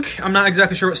think, I'm not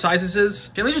exactly sure what size this is.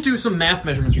 Okay, let me just do some math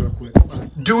measurements real quick.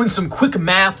 Doing some quick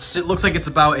maths, it looks like it's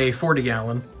about a 40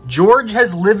 gallon. George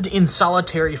has lived in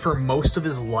solitary for most of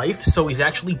his life, so he's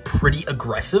actually pretty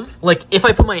aggressive. Like, if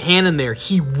I put my hand in there,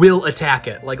 he will attack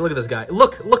it. Like, look at this guy.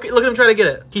 Look at him try to get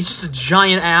it. He's just a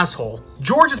giant asshole.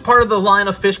 George is part of the line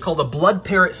of fish called a blood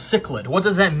parrot cichlid. What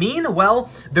does that mean?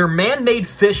 Well, they're man-made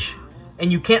fish,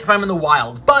 and you can't find them in the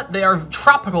wild, but they are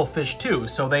tropical fish too,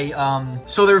 so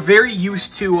they're very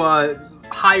used to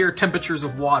higher temperatures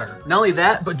of water. Not only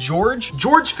that, but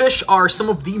George fish are some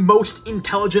of the most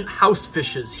intelligent house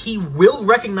fishes. He will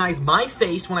recognize my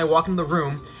face when I walk into the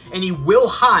room, and he will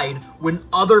hide when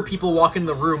other people walk into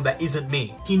the room that isn't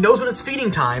me. He knows when it's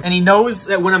feeding time, and he knows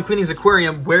that when I'm cleaning his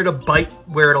aquarium, where to bite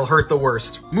where it'll hurt the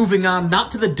worst. Moving on,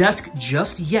 not to the desk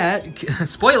just yet,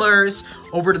 spoilers,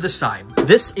 over to the side.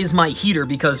 This is my heater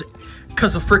because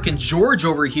because of frickin' George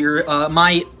over here,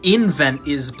 my in-vent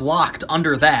is blocked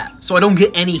under that. So I don't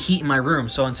get any heat in my room.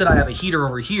 So instead I have a heater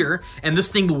over here, and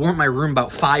this thing will warm my room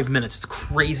about 5 minutes. It's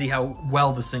crazy how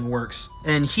well this thing works.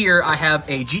 And here I have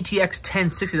a GTX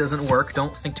 1060, doesn't work.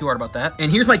 Don't think too hard about that.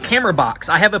 And here's my camera box.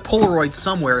 I have a Polaroid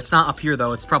somewhere. It's not up here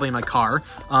though. It's probably in my car.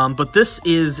 But this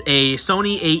is a a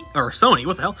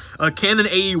Canon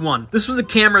AE1. This was the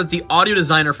camera that the audio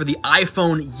designer for the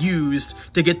iPhone used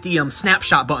to get the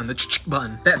snapshot button, the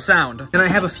button, that sound. And I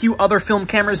have a few other film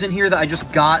cameras in here that I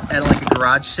just got at like a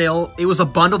garage sale. It was a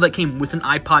bundle that came with an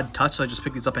iPod Touch, so I just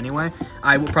picked these up anyway.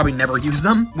 I will probably never use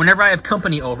them. Whenever I have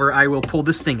company over, I will pull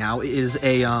this thing out. It is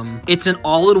a it's an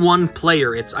all-in-one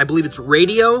player. I believe it's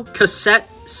radio, cassette,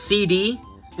 CD,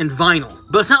 and vinyl.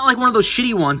 But it's not like one of those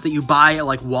shitty ones that you buy at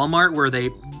like Walmart where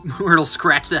it'll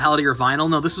scratch the hell out of your vinyl.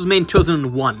 No, this was made in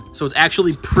 2001, so it's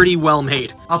actually pretty well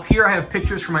made. Up here I have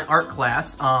pictures from my art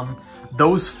class.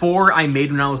 Those 4 I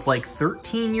made when I was like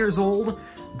 13 years old.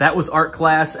 That was art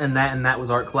class, and that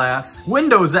was art class.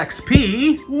 Windows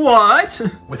XP? What?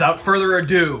 Without further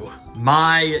ado,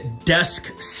 my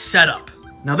desk setup.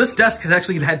 Now this desk has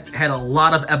actually had a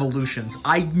lot of evolutions.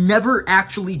 I've never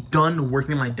actually done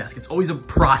working on my desk. It's always a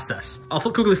process. I'll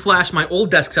quickly flash my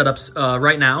old desk setups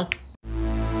right now.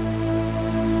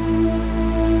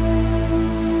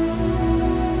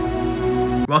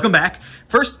 Welcome back.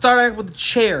 First, start out with the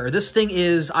chair. This thing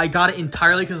I got it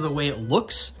entirely because of the way it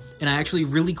looks, and I actually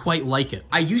really quite like it.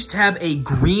 I used to have a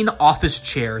green office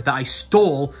chair that I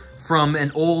stole from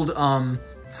an old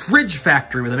fridge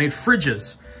factory where they made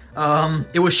fridges.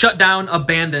 It was shut down,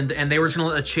 abandoned, and they were just gonna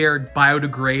let the chair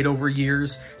biodegrade over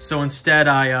years. So instead,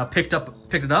 I picked it up.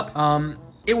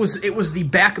 It was the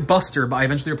back buster, but I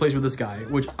eventually replaced it with this guy,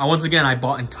 which once again I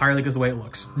bought entirely because of the way it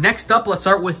looks. Next up, let's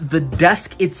start with the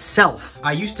desk itself.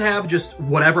 I used to have just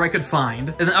whatever I could find,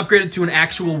 and then upgraded to an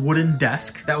actual wooden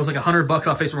desk. That was like $100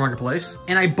 off Facebook Marketplace.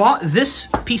 And I bought this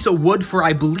piece of wood for,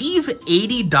 I believe,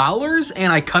 $80,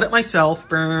 and I cut it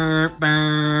myself. And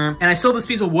I sold this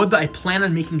piece of wood that I plan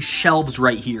on making shelves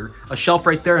right here. A shelf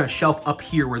right there and a shelf up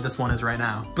here where this one is right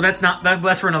now. But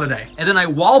that's for another day. And then I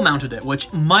wall mounted it,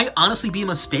 which might honestly be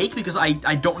a mistake because I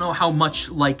don't know how much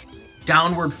like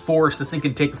downward force this thing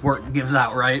can take before it gives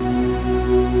out, right?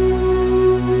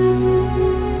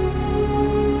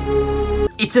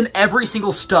 It's in every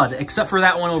single stud except for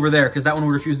that one over there because that one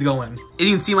would refuse to go in. As you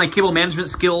can see, my cable management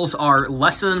skills are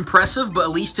less than impressive, but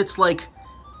at least it's like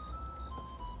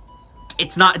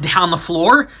it's not down the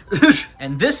floor.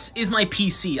 And this is my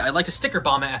PC. I like to sticker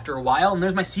bomb it after a while, and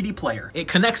there's my CD player. It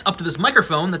connects up to this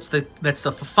microphone. That's the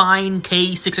Fine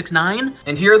K669.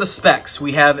 And here are the specs.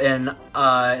 We have an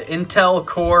Intel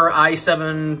Core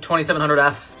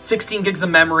i7-2700F, 16 gigs of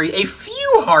memory, a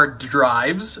few hard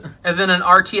drives, and then an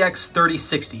RTX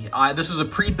 3060. This was a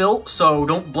pre-built, so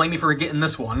don't blame me for getting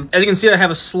this one. As you can see, I have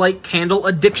a slight candle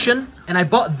addiction, and I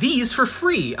bought these for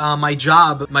free. My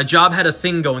job had a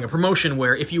thing going, a promotion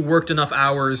where if you worked enough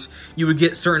hours, you would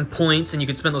get certain points, and you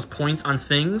could spend those points on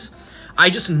things. I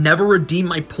just never redeemed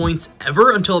my points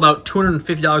ever until about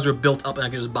 $250 were built up, and I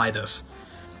could just buy this.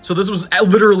 So this was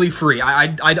literally free.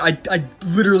 I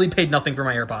literally paid nothing for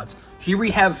my AirPods. Here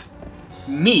we have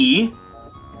me.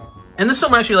 And this is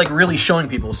something I'm actually like really showing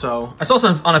people. So I saw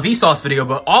some on a Vsauce video,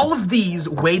 but all of these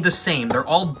weigh the same. They're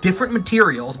all different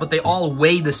materials, but they all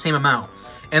weigh the same amount.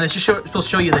 And it's just supposed to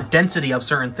show you the density of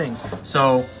certain things.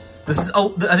 So this is,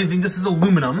 I think this is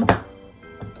aluminum.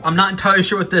 I'm not entirely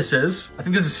sure what this is. I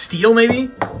think this is steel,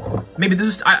 maybe? Maybe this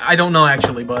is, I don't know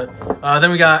actually, but then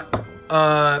we got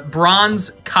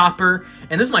bronze, copper,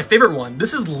 and this is my favorite one.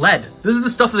 This is lead. This is the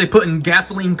stuff that they put in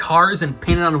gasoline cars and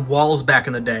painted on walls back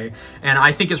in the day. And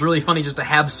I think it's really funny just to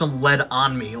have some lead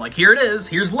on me. Like, here it is.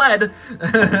 Here's lead.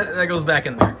 That goes back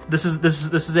in there. This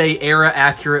is a era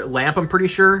accurate lamp, I'm pretty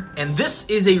sure. And this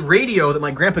is a radio that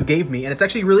my grandpa gave me, and it's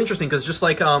actually really interesting because just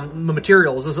like the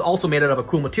materials, this is also made out of a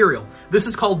cool material. This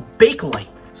is called Bakelite.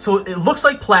 So it looks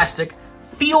like plastic,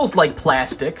 feels like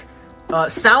plastic,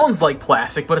 sounds like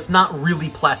plastic, but it's not really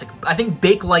plastic. I think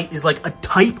Bakelite is like a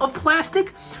type of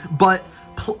plastic, but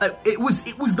it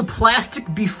was the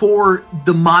plastic before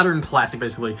the modern plastic,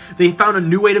 basically. They found a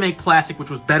new way to make plastic, which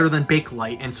was better than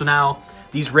Bakelite, and so now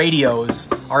these radios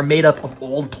are made up of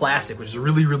old plastic, which is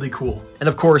really, really cool. And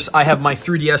of course, I have my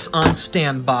 3DS on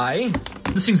standby.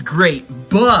 This thing's great,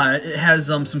 but it has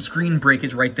some screen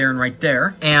breakage right there and right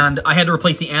there. And I had to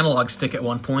replace the analog stick at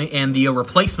one point, and the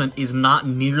replacement is not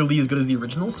nearly as good as the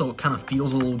original, so it kind of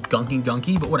feels a little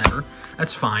gunky, but whatever.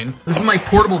 That's fine. This is my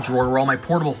portable drawer where all my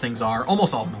portable things are,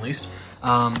 almost all of them at least.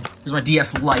 Here's my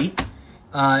DS Lite.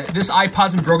 This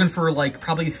iPod's been broken for like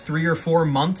probably 3 or 4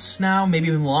 months now, maybe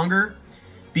even longer.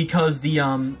 because the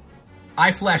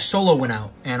iFlash Solo went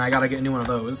out, and I gotta get a new one of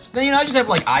those. Then, you know, I just have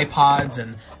like iPods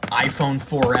and iPhone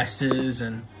 4S's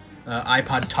and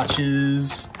iPod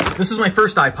Touches. This is my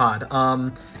first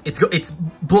iPod. It's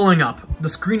blowing up. The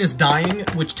screen is dying,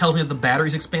 which tells me that the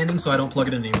battery's expanding, so I don't plug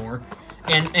it in anymore.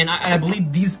 And I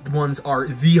believe these ones are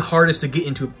the hardest to get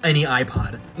into of any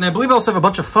iPod. And I believe I also have a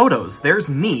bunch of photos. There's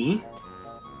me.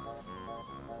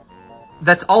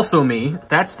 That's also me.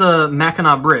 That's the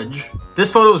Mackinac Bridge.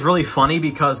 This photo is really funny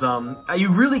because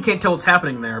you really can't tell what's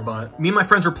happening there, but me and my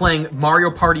friends were playing Mario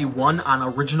Party 1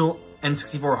 on original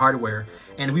N64 hardware,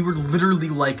 and we were literally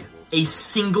like a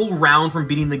single round from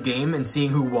beating the game and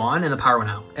seeing who won, and the power went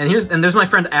out. And there's my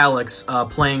friend Alex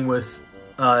playing with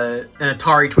an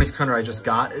Atari 2600 I just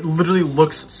got. It literally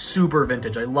looks super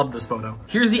vintage. I love this photo.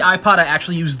 Here's the iPod I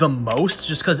actually use the most,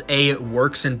 just because A, it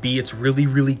works, and B, it's really,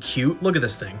 really cute. Look at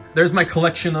this thing. There's my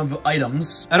collection of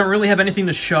items. I don't really have anything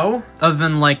to show other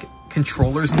than like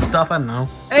controllers and stuff. I don't know.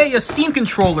 Hey, a Steam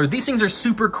controller. These things are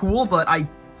super cool, but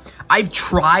I've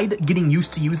tried getting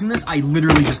used to using this. I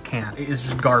literally just can't. It's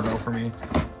just garbo for me.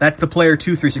 That's the Player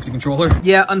 2 360 controller.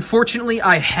 Yeah, unfortunately,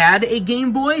 I had a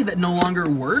Game Boy that no longer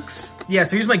works. Yeah,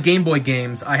 so here's my Game Boy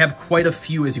games. I have quite a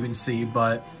few, as you can see,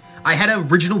 but I had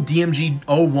an original DMG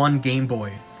 01 Game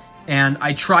Boy, and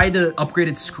I tried to upgrade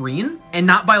its screen, and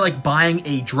not by like buying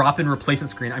a drop-in replacement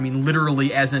screen. I mean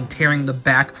literally as in tearing the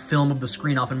back film of the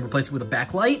screen off and replacing it with a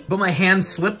backlight. But my hand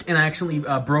slipped and I actually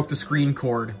broke the screen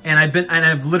cord. And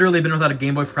I've literally been without a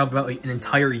Game Boy for probably about like an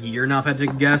entire year now, if I had to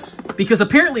guess. Because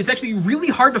apparently it's actually really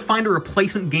hard to find a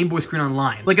replacement Game Boy screen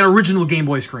online, like an original Game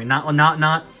Boy screen.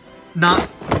 Not.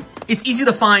 It's easy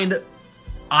to find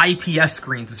IPS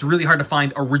screens. It's really hard to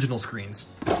find original screens.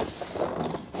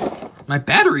 My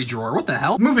battery drawer, what the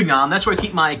hell? Moving on, that's where I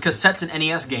keep my cassettes and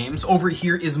NES games. Over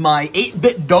here is my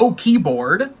 8-bit Go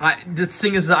keyboard. The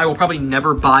thing is that I will probably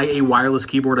never buy a wireless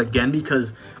keyboard again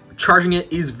because charging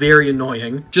it is very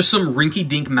annoying. Just some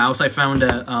rinky-dink mouse I found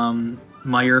at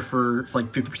Meijer for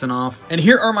like 50% off. And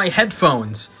here are my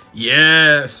headphones.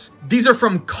 Yes! These are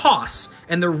from Cxcd,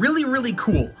 and they're really, really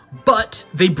cool, but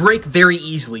they break very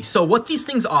easily. So what these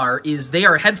things are is they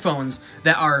are headphones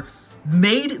that are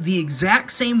made the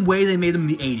exact same way they made them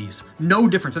in the 80s. No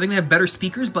difference. I think they have better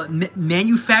speakers, but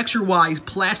manufacture-wise,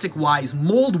 plastic-wise,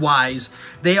 mold-wise,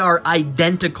 they are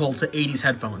identical to 80s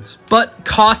headphones. But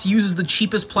Cxcd uses the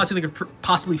cheapest plastic they could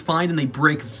possibly find, and they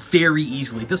break very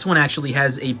easily. This one actually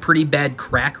has a pretty bad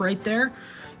crack right there.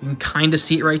 You can kind of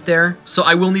see it right there. So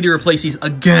I will need to replace these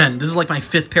again. This is like my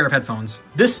 5th pair of headphones.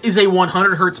 This is a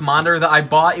 100 hertz monitor that I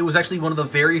bought. It was actually one of the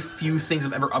very few things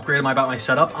I've ever upgraded about my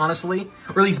setup, honestly.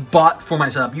 Or at least bought for my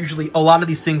setup. Usually, a lot of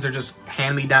these things are just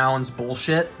hand-me-downs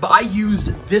bullshit. But I used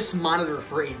this monitor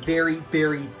for a very,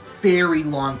 very, very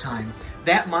long time.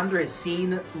 That monitor has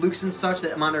seen Luke's and such.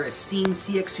 That monitor has seen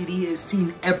Cxcd, has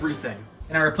seen everything.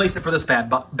 And I replaced it for this bad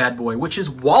boy, which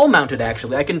is wall-mounted,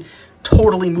 actually. I can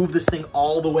totally move this thing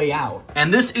all the way out.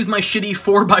 And this is my shitty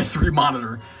 4x3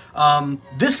 monitor.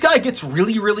 This guy gets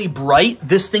really, really bright.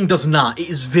 This thing does not. It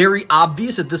is very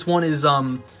obvious that this one is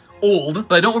old,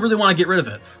 but I don't really want to get rid of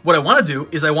it. What I want to do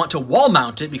is I want to wall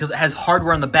mount it because it has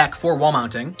hardware on the back for wall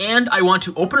mounting, and I want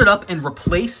to open it up and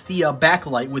replace the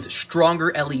backlight with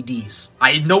stronger LEDs.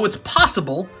 I know it's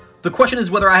possible. The question is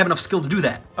whether I have enough skill to do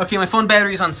that. Okay, my phone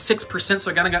battery is on 6%,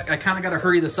 so I kind of gotta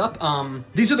hurry this up.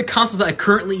 These are the consoles that I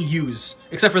currently use,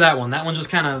 except for that one. That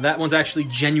one's actually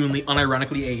genuinely,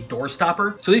 unironically a door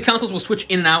stopper. So these consoles will switch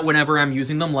in and out whenever I'm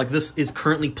using them. Like this is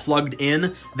currently plugged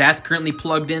in, that's currently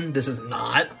plugged in, this is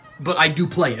not. But I do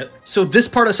play it. So this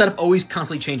part of the setup always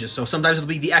constantly changes. So sometimes it'll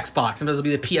be the Xbox, sometimes it'll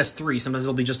be the PS3, sometimes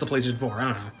it'll be just the PlayStation 4, I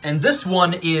don't know. And this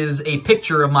one is a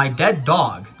picture of my dead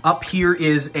dog. Up here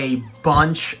is a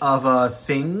bunch of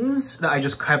things that I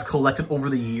just have collected over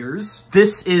the years.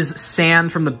 This is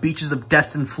sand from the beaches of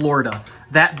Destin, Florida.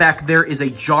 That back there is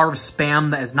a jar of Spam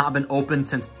that has not been opened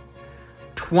since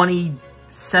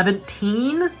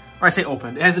 2017? Or I say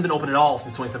opened. It hasn't been opened at all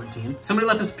since 2017. Somebody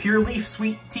left this Pure Leaf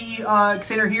sweet tea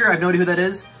container here. I have no idea who that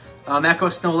is. Mako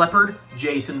Snow Leopard,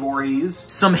 Jason Voorhees.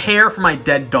 Some hair for my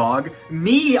dead dog.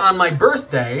 Me on my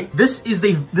birthday. This is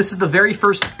the very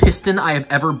first piston I have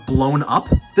ever blown up.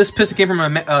 This piston came from my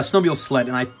snowmobile sled,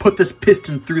 and I put this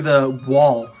piston through the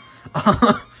wall.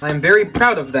 I'm very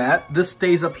proud of that. This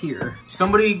stays up here.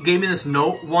 Somebody gave me this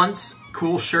note once.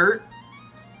 Cool shirt.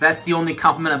 That's the only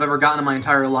compliment I've ever gotten in my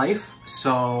entire life,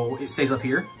 so it stays up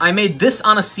here. I made this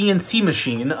on a CNC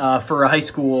machine for a high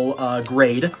school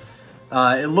grade.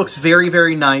 It looks very,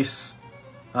 very nice.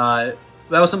 That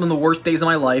was some of the worst days of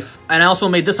my life. And I also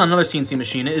made this on another CNC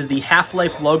machine. It is the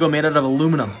Half-Life logo made out of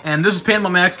aluminum. And this is painted by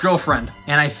my ex-girlfriend.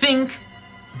 And I think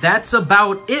that's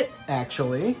about it,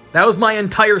 actually. That was my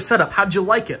entire setup. How'd you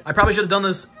like it? I probably should have done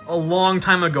this a long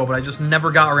time ago, but I just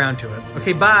never got around to it.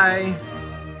 Okay, bye.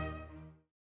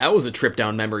 That was a trip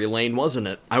down memory lane, wasn't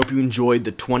it? I hope you enjoyed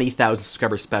the 20,000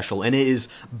 subscriber special, and it is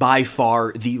by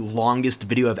far the longest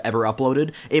video I've ever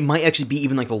uploaded. It might actually be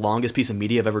even like the longest piece of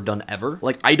media I've ever done ever.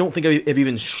 Like, I don't think I've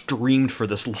even streamed for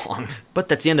this long. But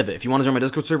that's the end of it. If you want to join my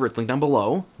Discord server, it's linked down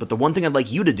below. But the one thing I'd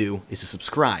like you to do is to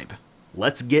subscribe.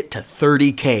 Let's get to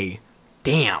 30K.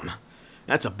 Damn.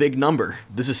 That's a big number.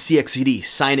 This is Cxcd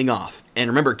signing off. And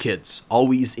remember, kids,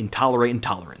 always intolerate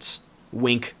intolerance.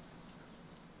 Wink.